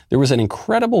want. There was an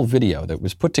incredible video that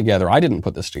was put together. I didn't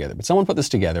put this together, but someone put this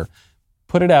together,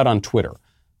 put it out on Twitter,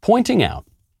 pointing out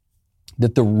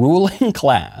that the ruling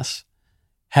class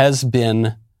has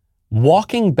been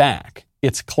walking back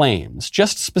its claims,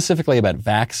 just specifically about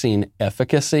vaccine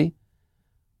efficacy,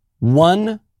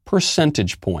 1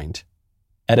 percentage point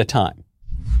at a time.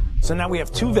 So now we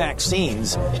have 2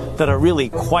 vaccines that are really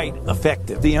quite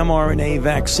effective. The mRNA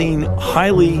vaccine,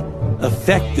 highly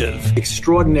effective.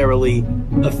 Extraordinarily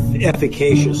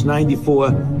efficacious, 94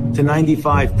 to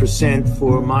 95%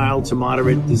 for mild to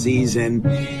moderate disease, and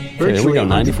virtually there we go,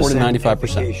 94 to 95%.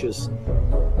 Efficacious.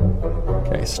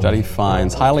 Okay, study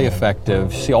finds highly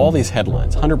effective. See all these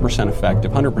headlines, 100%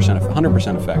 effective, 100% effective,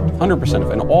 100% effective, 100% effective,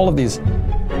 and all of these,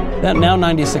 that now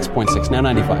 96.6, now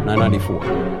 95, now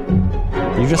 94.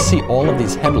 You just see all of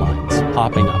these headlines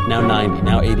popping up. Now 90,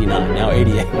 now 89, now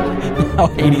 88, now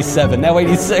 87, now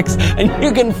 86. And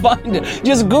you can find it.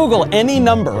 Just Google any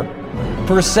number,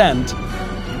 percent,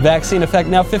 vaccine effect.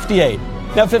 Now 58,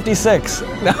 now 56.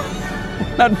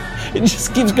 It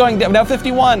just keeps going down. Now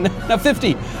 51, now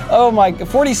 50. Oh my,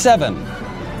 47.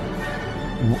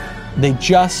 They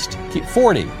just keep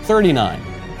 40, 39,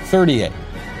 38.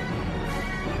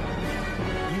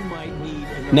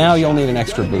 Now you'll need an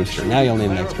extra booster. Now you'll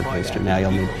need an extra booster. Now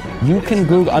you'll need. You can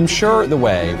Google. I'm sure the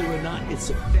way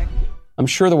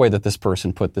that this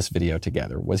person put this video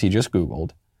together was he just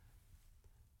Googled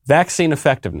vaccine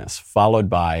effectiveness followed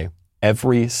by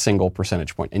every single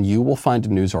percentage point, and you will find a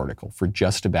news article for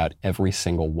just about every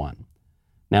single one.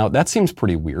 Now that seems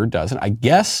pretty weird, doesn't it? I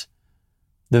guess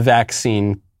the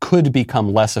vaccine could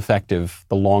become less effective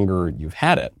the longer you've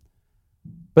had it.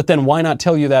 But then why not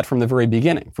tell you that from the very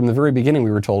beginning? From the very beginning,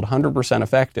 we were told 100%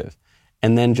 effective.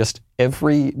 And then just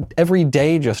every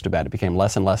day just about it became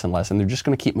less and less and less. And they're just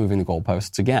going to keep moving the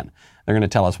goalposts again. They're going to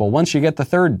tell us, well, once you get the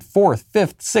 3rd, 4th,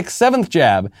 5th, 6th, 7th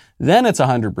jab, then it's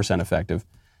 100% effective.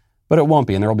 But it won't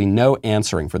be, and there will be no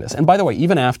answering for this. And by the way,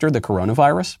 even after the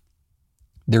coronavirus,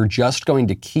 they're just going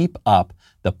to keep up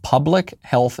the public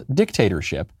health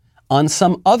dictatorship on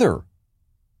some other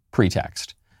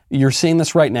pretext. You're seeing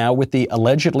this right now with the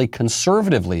allegedly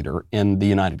conservative leader in the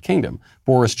United Kingdom,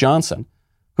 Boris Johnson,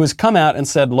 who has come out and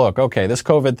said, look, okay, this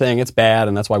COVID thing, it's bad,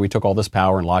 and that's why we took all this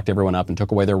power and locked everyone up and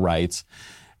took away their rights.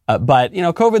 But,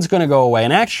 COVID's going to go away,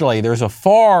 and actually there's a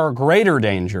far greater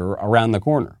danger around the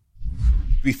corner.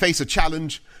 We face a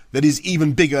challenge that is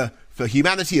even bigger for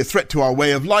humanity, a threat to our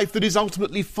way of life that is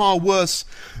ultimately far worse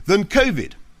than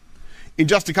COVID. In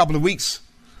just a couple of weeks,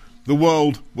 the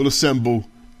world will assemble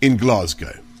in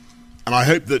Glasgow. And I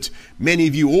hope that many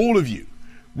of you, all of you,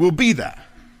 will be there.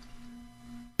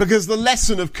 Because the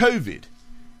lesson of COVID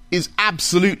is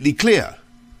absolutely clear.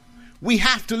 We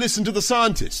have to listen to the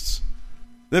scientists.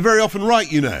 They're very often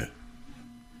right, you know.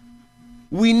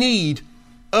 We need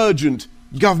urgent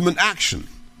government action.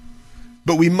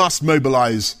 But we must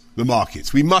mobilize the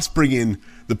markets. We must bring in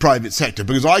the private sector.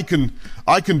 Because I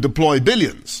can deploy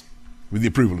billions, with the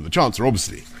approval of the Chancellor,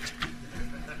 obviously.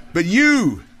 But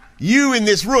you in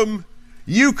this room,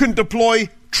 you can deploy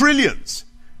trillions.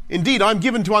 Indeed, I'm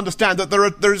given to understand that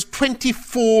there is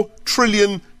 $24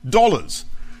 trillion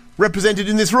represented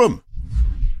in this room.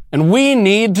 And we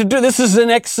need to do this. Is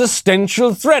an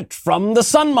existential threat from the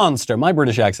sun monster. My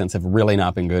British accents have really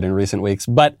not been good in recent weeks,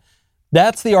 but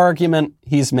that's the argument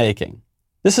he's making.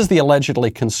 This is the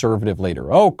allegedly conservative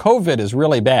leader. Oh, COVID is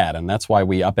really bad, and that's why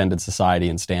we upended society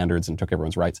and standards and took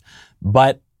everyone's rights.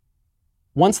 But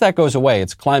once that goes away,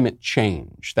 it's climate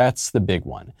change. That's the big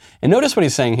one. And notice what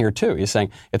he's saying here, too. He's saying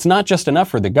it's not just enough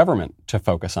for the government to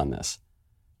focus on this.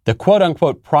 The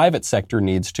quote-unquote private sector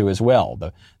needs to as well.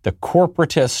 The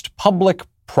corporatist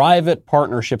public-private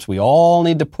partnerships, we all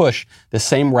need to push the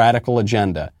same radical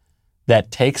agenda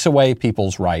that takes away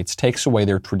people's rights, takes away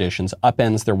their traditions,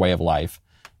 upends their way of life,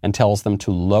 and tells them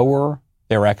to lower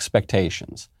their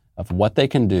expectations of what they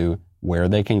can do, where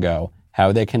they can go,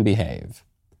 how they can behave.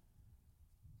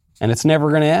 And it's never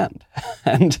going to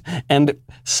end. And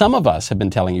some of us have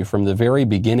been telling you from the very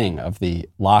beginning of the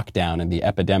lockdown and the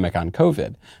epidemic on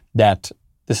COVID that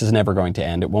this is never going to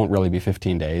end. It won't really be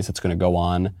 15 days. It's going to go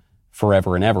on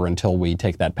forever and ever until we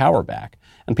take that power back.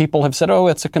 And people have said, oh,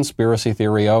 it's a conspiracy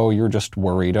theory. Oh, you're just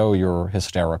worried. Oh, you're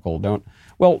hysterical.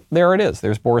 Well, there it is.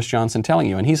 There's Boris Johnson telling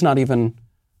you. And he's not even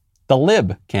the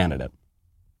Lib candidate.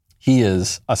 He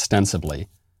is ostensibly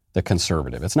the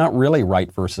conservative. It's not really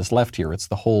right versus left here. It's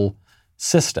the whole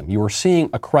system. You are seeing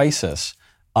a crisis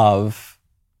of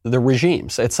the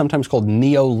regimes. It's sometimes called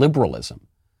neoliberalism.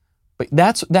 But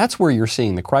that's where you're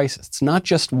seeing the crisis. It's not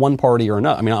just one party or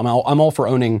another. I mean, I'm all for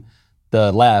owning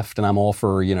the left, and I'm all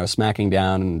for, smacking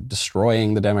down and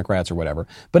destroying the Democrats or whatever.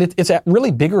 But it's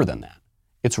really bigger than that.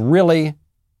 It's really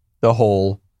the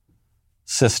whole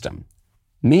system.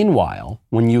 Meanwhile,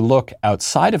 when you look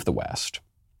outside of the West,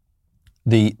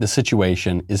 the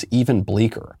situation is even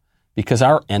bleaker because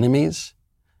our enemies,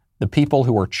 the people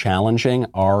who are challenging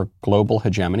our global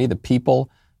hegemony, the people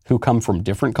who come from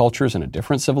different cultures and a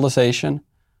different civilization,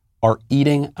 are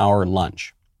eating our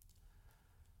lunch.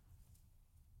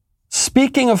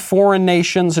 Speaking of foreign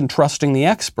nations and trusting the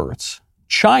experts,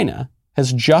 China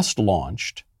has just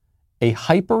launched a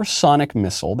hypersonic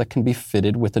missile that can be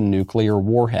fitted with a nuclear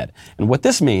warhead. And what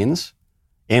this means,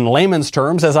 in layman's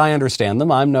terms, as I understand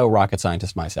them, I'm no rocket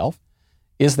scientist myself,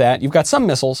 is that you've got some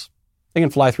missiles that can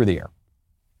fly through the air.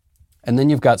 And then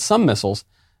you've got some missiles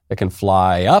that can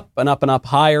fly up and up and up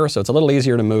higher, so it's a little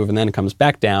easier to move, and then it comes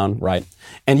back down, right?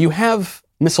 And you have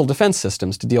missile defense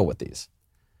systems to deal with these.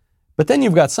 But then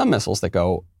you've got some missiles that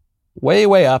go way,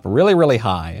 way up, really, really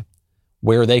high,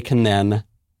 where they can then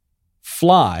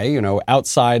fly,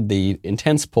 outside the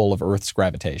intense pull of Earth's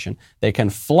gravitation. They can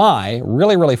fly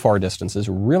really, really far distances,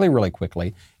 really, really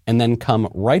quickly, and then come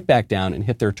right back down and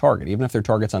hit their target, even if their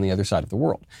target's on the other side of the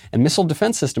world. And missile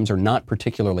defense systems are not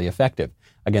particularly effective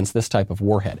against this type of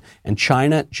warhead. And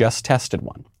China just tested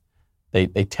one. They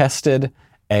tested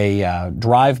a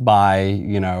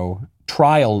drive-by,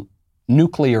 trial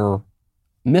nuclear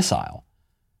missile,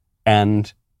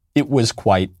 and it was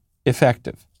quite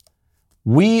effective.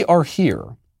 We are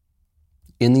here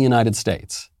in the United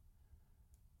States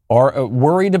are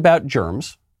worried about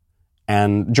germs,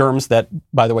 and germs that,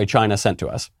 by the way, China sent to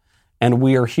us. And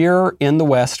we are here in the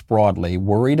West broadly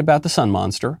worried about the sun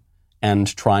monster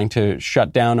and trying to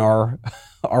shut down our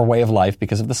way of life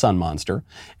because of the sun monster.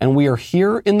 And we are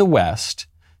here in the West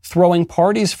throwing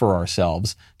parties for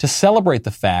ourselves to celebrate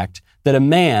the fact that a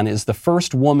man is the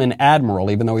first woman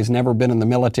admiral, even though he's never been in the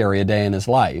military a day in his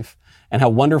life, and how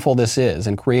wonderful this is,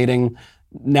 and creating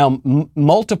now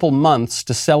multiple months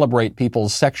to celebrate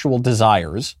people's sexual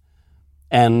desires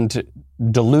and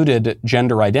diluted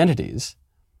gender identities.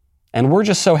 And we're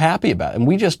just so happy about it. And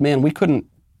we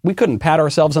couldn't pat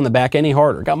ourselves on the back any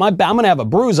harder. I'm going to have a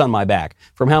bruise on my back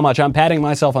from how much I'm patting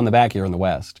myself on the back here in the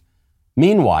West.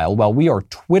 Meanwhile, while we are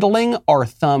twiddling our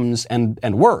thumbs and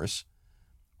worse,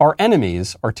 our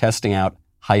enemies are testing out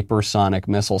hypersonic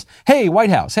missiles. Hey, White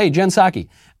House. Hey, Jen Psaki.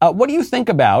 What do you think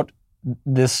about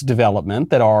this development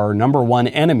that our number one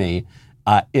enemy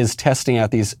is testing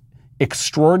out these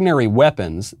extraordinary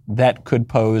weapons that could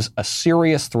pose a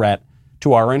serious threat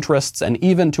to our interests and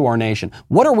even to our nation?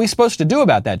 What are we supposed to do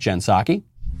about that, Jen Psaki?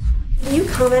 Can you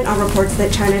comment on reports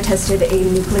that China tested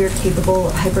a nuclear-capable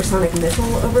hypersonic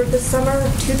missile over the summer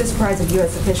to the surprise of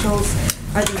U.S. officials?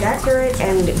 Are these accurate,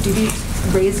 and do these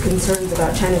raise concerns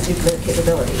about China's nuclear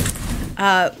capability?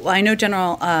 Well, I know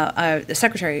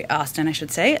Secretary Austin, I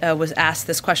should say, was asked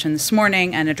this question this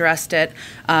morning and addressed it,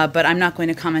 but I'm not going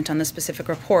to comment on the specific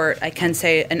report. I can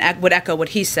say and would echo what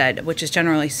he said, which is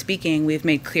generally speaking, we've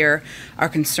made clear our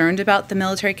concern about the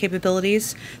military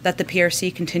capabilities that the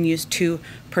PRC continues to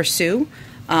pursue.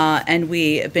 And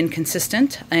we have been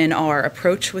consistent in our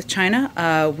approach with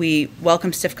China. We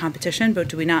welcome stiff competition,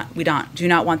 but we do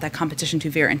not want that competition to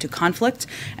veer into conflict,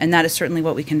 and that is certainly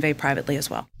what we convey privately as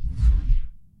well.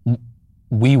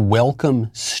 We welcome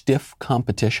stiff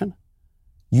competition?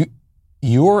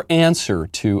 Your answer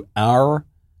to our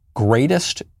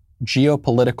greatest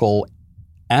geopolitical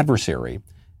adversary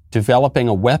developing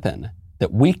a weapon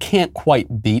that we can't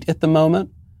quite beat at the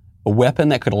moment, a weapon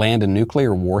that could land a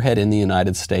nuclear warhead in the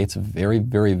United States very,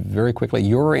 very, very quickly.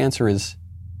 Your answer is,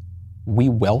 we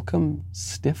welcome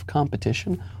stiff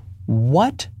competition?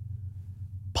 What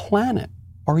planet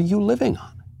are you living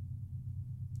on?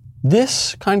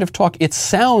 This kind of talk, it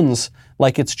sounds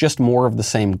like it's just more of the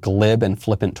same glib and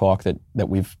flippant talk that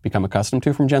we've become accustomed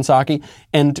to from Jen Psaki.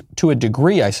 And to a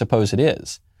degree, I suppose it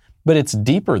is. But it's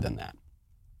deeper than that.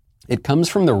 It comes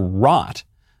from the rot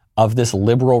of this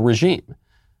liberal regime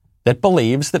that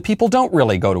believes that people don't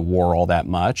really go to war all that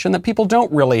much and that people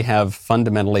don't really have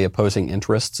fundamentally opposing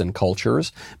interests and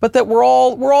cultures, but that we're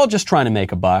all just trying to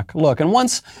make a buck. Look, and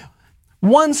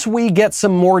once we get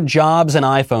some more jobs and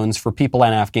iPhones for people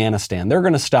in Afghanistan, they're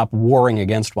going to stop warring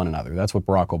against one another. That's what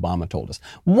Barack Obama told us.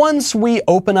 Once we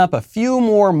open up a few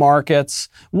more markets,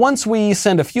 once we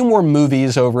send a few more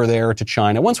movies over there to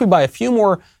China, once we buy a few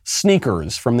more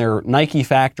sneakers from their Nike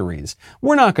factories,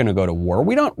 we're not going to go to war.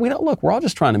 We don't look, we're all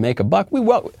just trying to make a buck.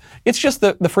 It's just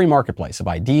the free marketplace of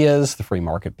ideas, the free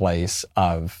marketplace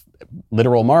of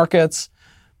literal markets.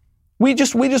 We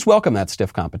just welcome that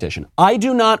stiff competition. I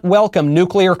do not welcome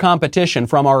nuclear competition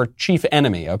from our chief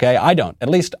enemy, okay? I don't. At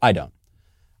least I don't.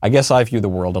 I guess I view the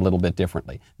world a little bit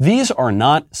differently. These are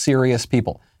not serious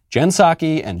people. Jen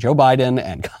Psaki and Joe Biden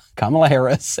and Kamala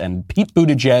Harris and Pete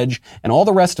Buttigieg and all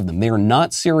the rest of them, they are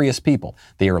not serious people.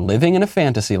 They are living in a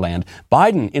fantasy land.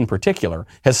 Biden, in particular,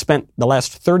 has spent the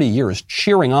last 30 years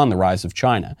cheering on the rise of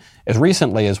China. As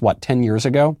recently as, 10 years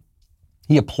ago?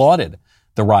 He applauded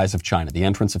the rise of China, the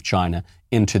entrance of China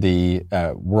into the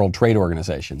World Trade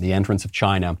Organization, the entrance of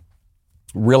China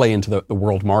really into the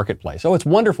world marketplace. Oh, it's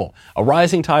wonderful. A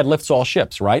rising tide lifts all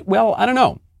ships, right? Well, I don't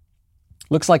know.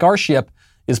 Looks like our ship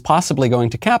is possibly going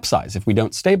to capsize if we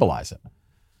don't stabilize it.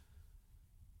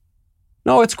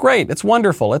 No, it's great. It's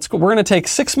wonderful. We're going to take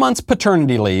 6 months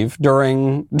paternity leave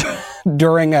during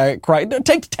a crisis.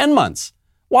 Take 10 months.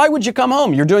 Why would you come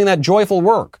home? You're doing that joyful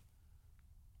work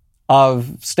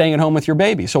of staying at home with your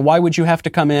baby. So why would you have to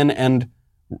come in and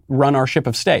run our ship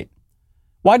of state?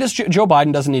 Why does Joe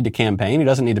Biden doesn't need to campaign? He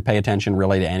doesn't need to pay attention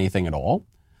really to anything at all.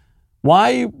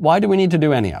 Why do we need to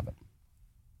do any of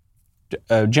it?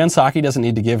 Jen Psaki doesn't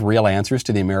need to give real answers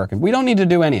to the American. We don't need to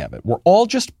do any of it. We're all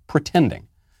just pretending.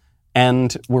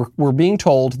 And we're being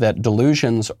told that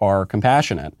delusions are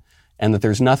compassionate and that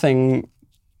there's nothing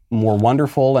more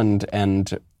wonderful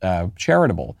and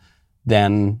charitable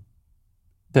than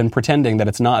pretending that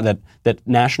it's not, that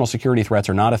national security threats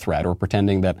are not a threat, or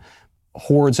pretending that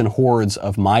hordes and hordes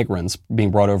of migrants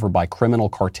being brought over by criminal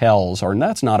cartels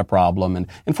that's not a problem, and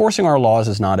enforcing our laws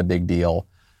is not a big deal,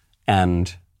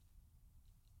 and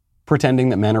pretending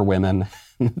that men are women,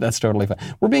 that's totally fine.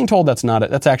 We're being told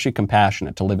that's actually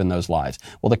compassionate to live in those lies.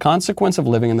 Well, the consequence of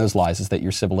living in those lies is that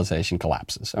your civilization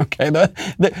collapses. Okay,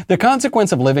 the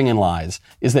consequence of living in lies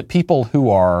is that people who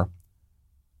are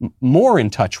more in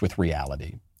touch with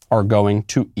reality are going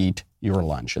to eat your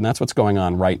lunch, and that's what's going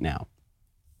on right now.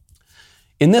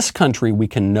 In this country, we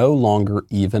can no longer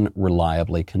even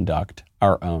reliably conduct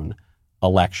our own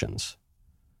elections.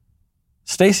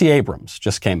 Stacey Abrams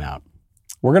just came out.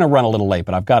 We're going to run a little late,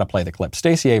 but I've got to play the clip.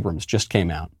 Stacey Abrams just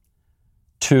came out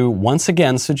to once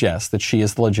again suggest that she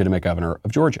is the legitimate governor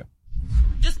of Georgia.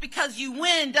 Just because you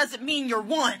win doesn't mean you're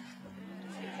won.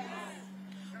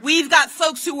 We've got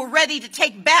folks who are ready to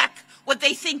take back what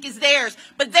they think is theirs,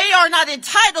 but they are not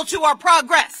entitled to our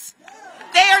progress.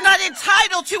 They are not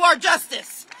entitled to our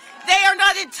justice. They are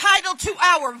not entitled to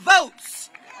our votes.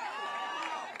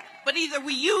 But either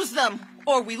we use them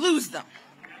or we lose them.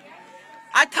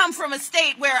 I come from a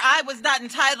state where I was not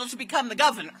entitled to become the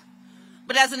governor.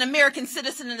 But as an American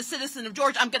citizen and a citizen of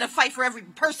Georgia, I'm going to fight for every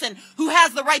person who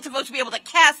has the right to vote to be able to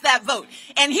cast that vote.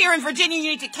 And here in Virginia,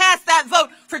 you need to cast that vote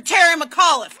for Terry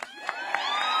McAuliffe.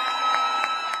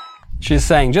 She's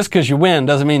saying just because you win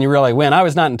doesn't mean you really win. I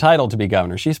was not entitled to be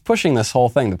governor. She's pushing this whole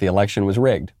thing that the election was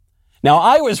rigged. Now,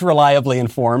 I was reliably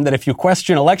informed that if you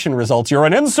question election results, you're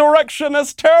an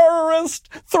insurrectionist, terrorist,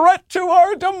 threat to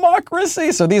our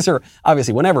democracy. So these are,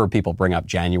 obviously, whenever people bring up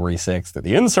January 6th or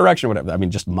the insurrection, whatever, I mean,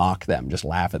 just mock them, just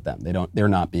laugh at them. They're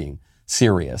not being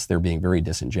serious. They're being very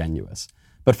disingenuous.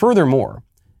 But furthermore,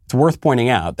 it's worth pointing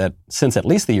out that since at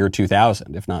least the year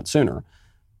 2000, if not sooner,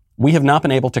 we have not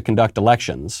been able to conduct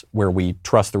elections where we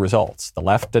trust the results. The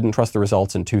left didn't trust the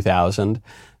results in 2000.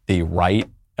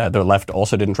 The left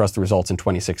also didn't trust the results in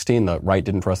 2016. The right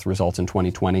didn't trust the results in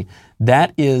 2020.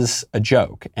 That is a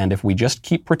joke. And if we just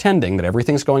keep pretending that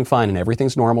everything's going fine and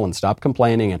everything's normal and stop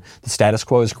complaining and the status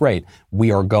quo is great,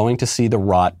 we are going to see the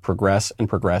rot progress and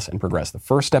progress and progress. The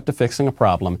first step to fixing a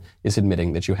problem is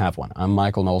admitting that you have one. I'm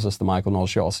Michael Knowles. This is The Michael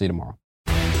Knowles Show. I'll see you tomorrow.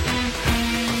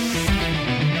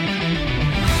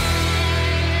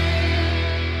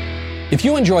 If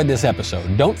you enjoyed this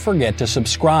episode, don't forget to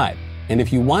subscribe. And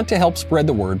if you want to help spread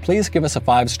the word, please give us a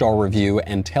 5-star review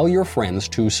and tell your friends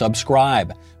to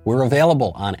subscribe. We're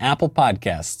available on Apple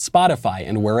Podcasts, Spotify,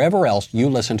 and wherever else you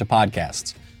listen to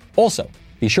podcasts. Also,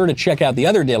 be sure to check out the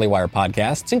other Daily Wire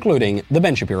podcasts, including The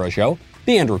Ben Shapiro Show,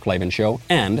 The Andrew Klavan Show,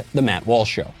 and The Matt Walsh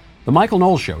Show. The Michael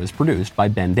Knowles Show is produced by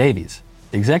Ben Davies.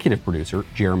 Executive producer,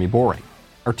 Jeremy Boring.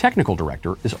 Our technical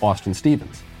director is Austin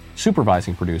Stevens.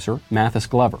 Supervising producer, Mathis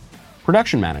Glover.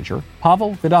 Production manager,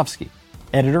 Pavel Vidovsky.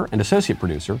 Editor and associate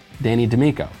producer, Danny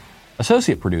D'Amico.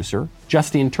 Associate producer,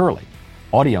 Justine Turley.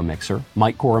 Audio mixer,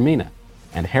 Mike Coromina.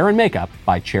 And hair and makeup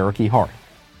by Cherokee Hart.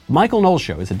 The Michael Knowles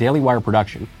Show is a Daily Wire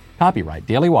production. Copyright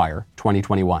Daily Wire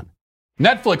 2021.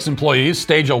 Netflix employees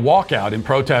stage a walkout in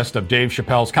protest of Dave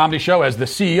Chappelle's comedy show as the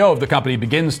CEO of the company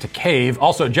begins to cave.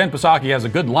 Also, Jen Psaki has a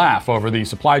good laugh over the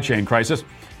supply chain crisis.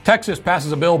 Texas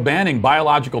passes a bill banning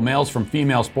biological males from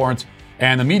female sports,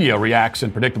 and the media reacts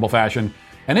in predictable fashion.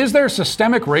 And is there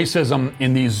systemic racism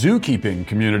in the zookeeping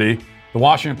community? The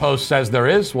Washington Post says there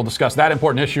is. We'll discuss that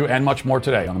important issue and much more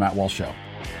today on The Matt Walsh Show.